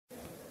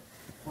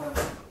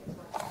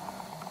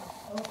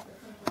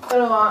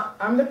Hello,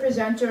 I'm the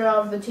presenter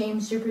of the team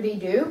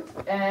Zipperty-Doo,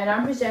 and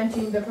I'm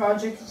presenting the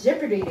project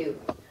Zipperty-Doo.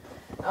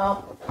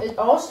 It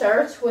all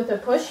starts with a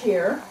push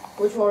here,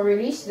 which will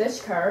release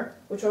this car,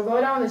 which will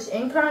go down this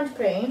inclined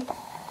plane,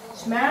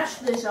 smash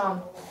this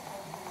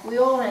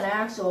wheel and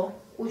axle,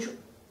 which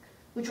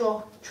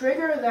will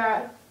trigger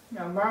that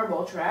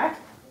marble track.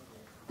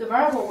 The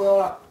marble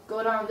will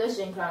go down this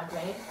inclined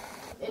plane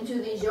into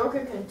these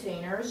yogurt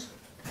containers,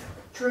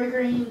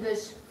 triggering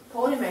this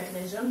pulley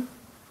mechanism,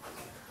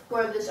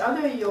 where this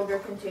other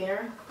yogurt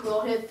container will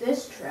hit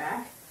this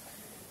track,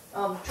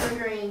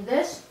 triggering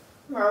this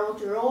marble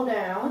to roll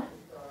down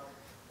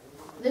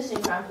this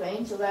inclined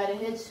plane so that it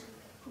hits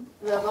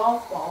the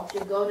golf ball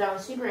to go down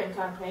steeper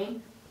inclined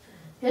plane,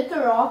 hit the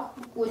rock,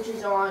 which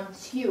is on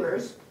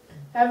skewers,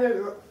 have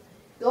it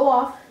go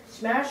off,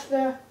 smash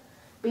the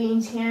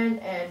bean's hand,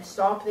 and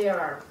stop the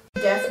alarm.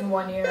 Deaf in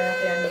one ear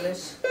at the end of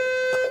this.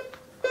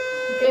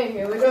 Okay,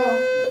 here we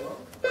go.